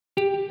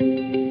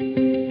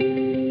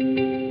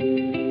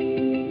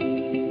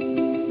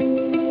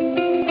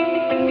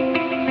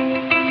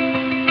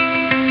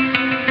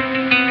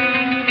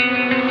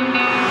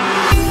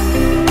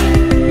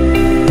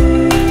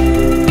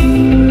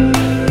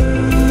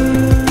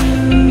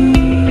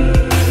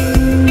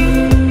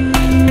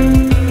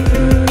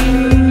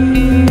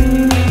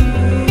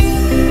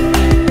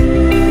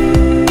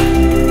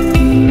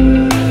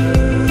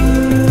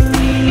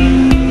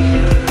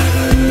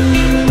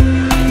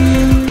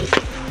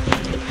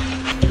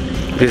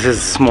This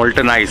is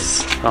molten ice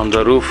on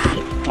the roof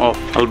of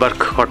Gulmarg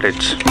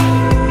cottage.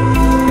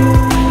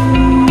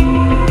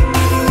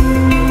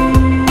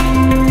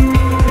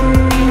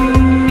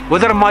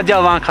 उधर मजा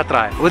वहाँ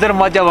खतरा है, उधर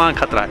मजा वहाँ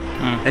खतरा है,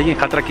 लेकिन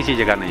खतरा किसी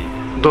जगह नहीं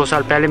है। 2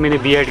 साल पहले मैंने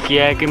बीएड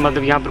किया है कि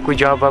मतलब यहाँ पर कोई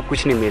जॉब वाब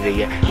कुछ नहीं मिल रही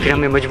है, फिर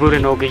हमें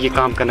मजबूरन हो गई ये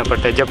काम करना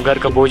पड़ता है। जब घर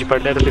का बोझ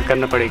पड़ता है तो फिर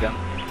करना पड़ेगा।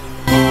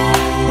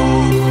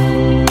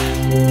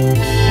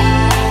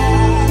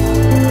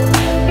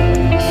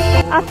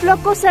 आप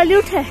लोग को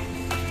सैल्यूट है,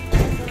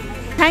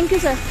 thank you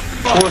sir.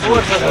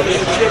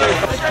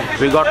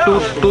 We got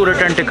two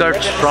return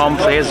tickets from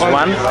phase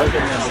 1,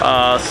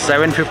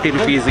 750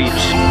 rupees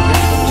each.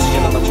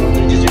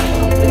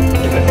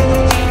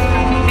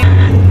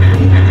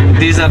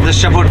 These are the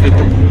shepherd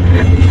people.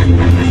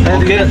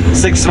 Okay,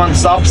 6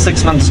 months up,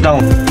 6 months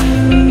down.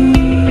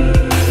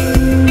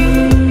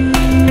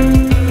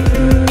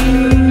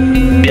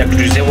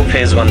 Activities है वो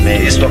phase 1 में,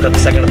 इस वक्त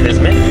second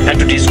phase में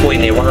activities कोई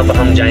नहीं, वहाँ पर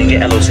हम जाएंगे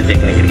LOC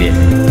देखने के लिए।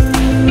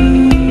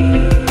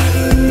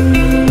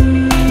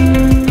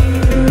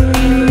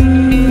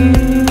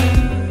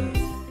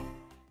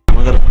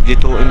 मगर ये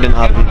तो इंडियन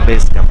आर्मी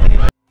बेस कंपनी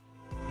है।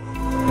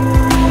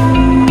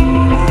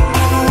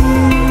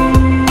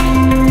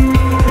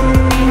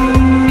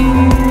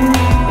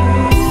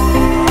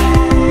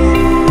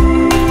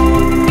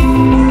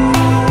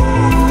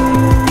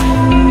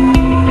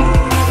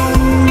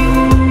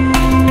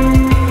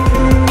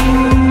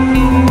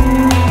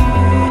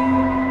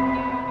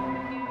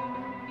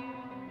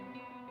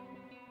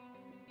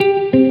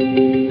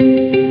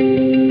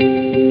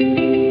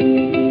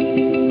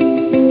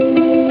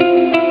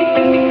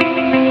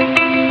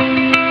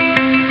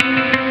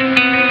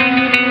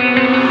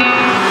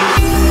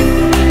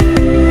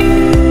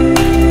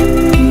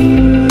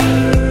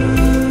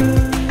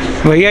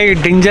 भैया ये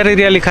डेंजर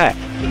एरिया लिखा है।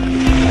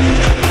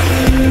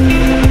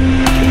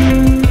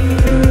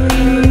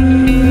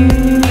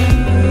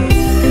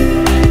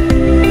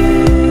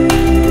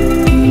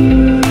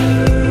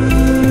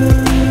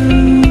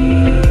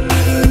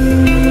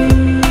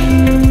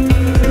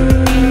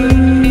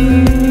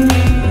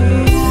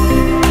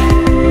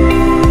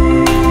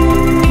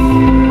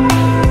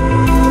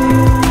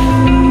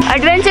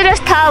 एडवेंचरस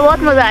था, बहुत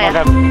मजा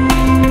आया।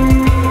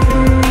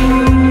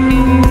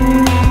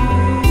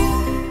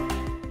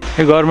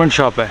 ये गवर्नमेंट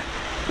शॉप है,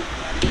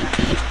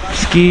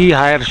 ski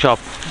higher shop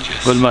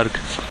Gulmarg.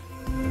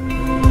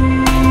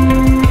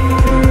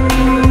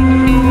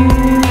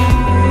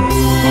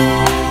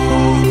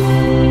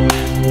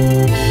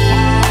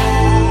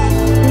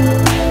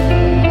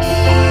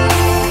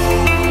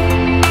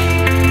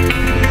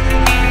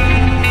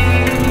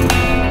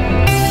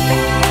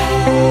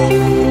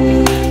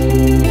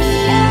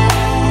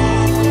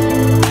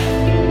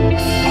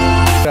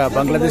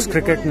 Bangladesh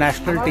cricket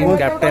national team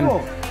captain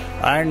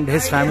and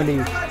his family,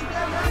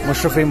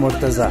 Mashrafe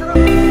Mortaza.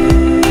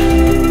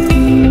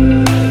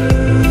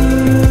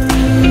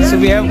 So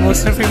we have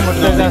Mashrafe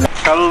Mortaza.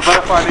 कल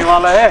बर्फ आने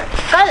वाला है।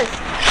 कल?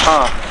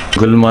 हाँ।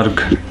 Gulmarg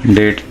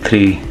date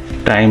 3,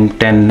 time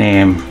 10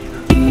 AM.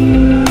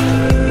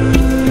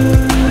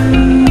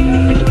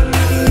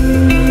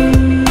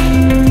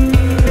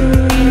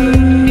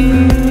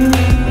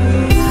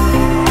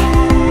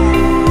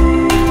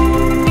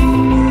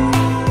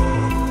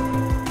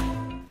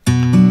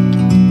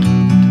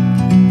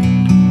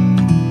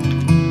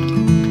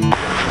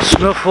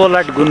 Snowfall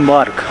at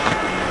Gulmarg.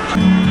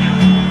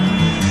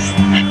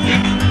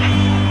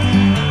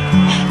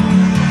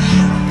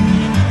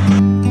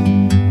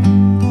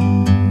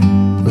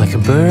 Like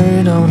a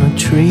bird on a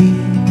tree,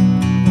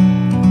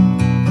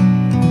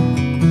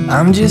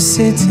 I'm just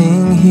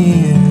sitting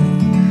here.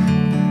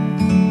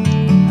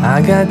 I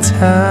got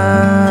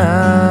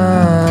time,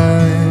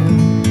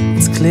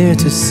 it's clear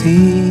to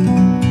see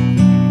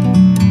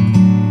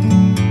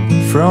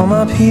from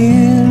up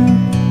here.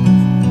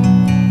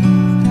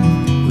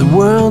 The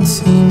world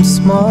seems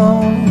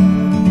small.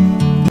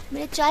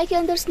 मेरे चाय के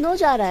अंदर स्नो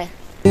जा रहा है।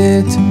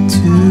 Get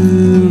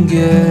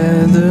together.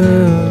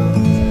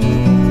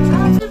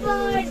 Happy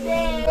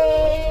birthday.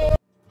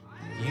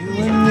 You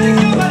and me,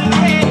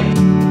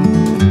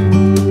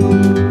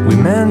 we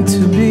meant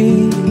to be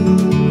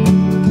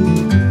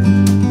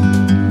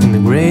in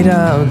the great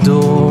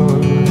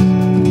outdoors,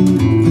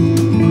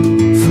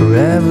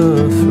 forever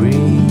free.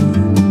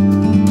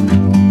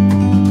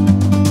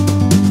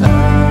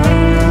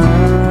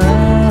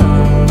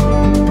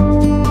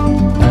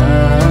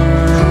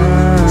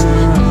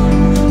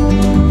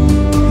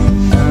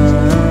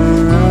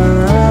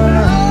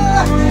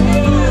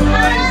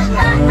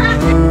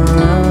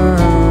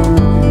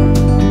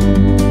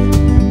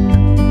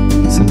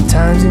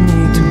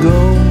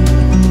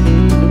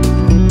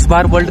 इस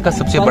बार world का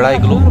सबसे बड़ा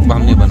इग्लू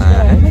हमने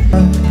बनाया है।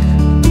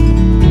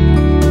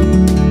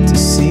 To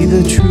see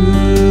the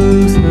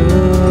truth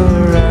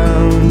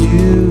around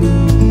you,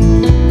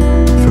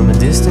 from a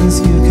distance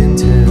you can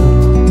tell.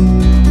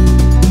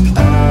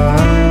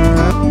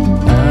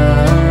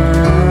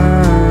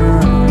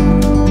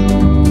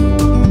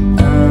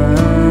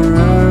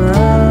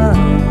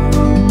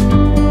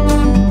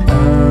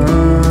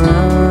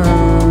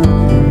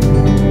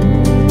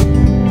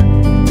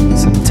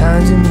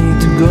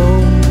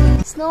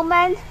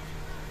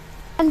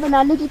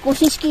 बनाने की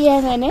कोशिश की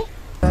है मैंने।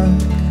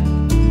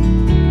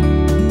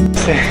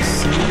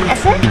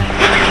 ऐसे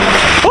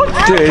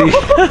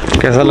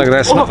कैसा लग रहा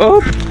है इसमें?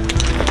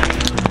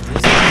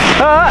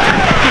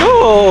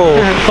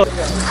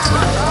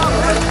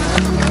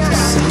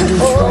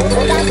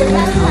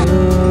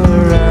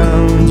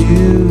 around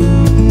you.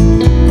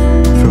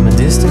 From a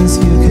distance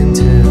you can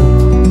tell.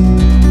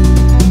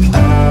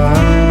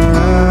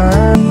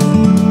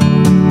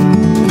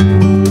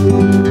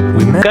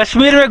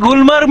 Kashmir में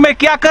गुलमर्ग में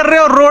क्या कर रहे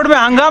हो? रोड में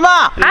हंगामा।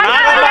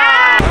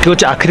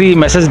 कुछ आखिरी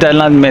मैसेज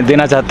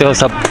देना चाहते हो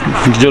सब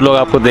जो लोग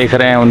आपको देख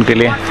रहे हैं उनके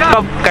लिए?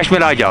 अब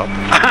कश्मीर आ जाओ,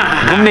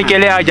 घूमने के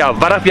लिए आ जाओ,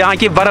 बर्फ, यहाँ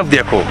की बर्फ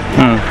देखो,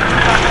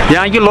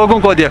 यहाँ के लोगों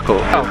को देखो।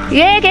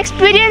 ये एक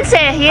एक्सपीरियंस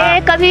है, ये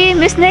कभी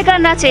मिस नहीं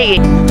करना चाहिए।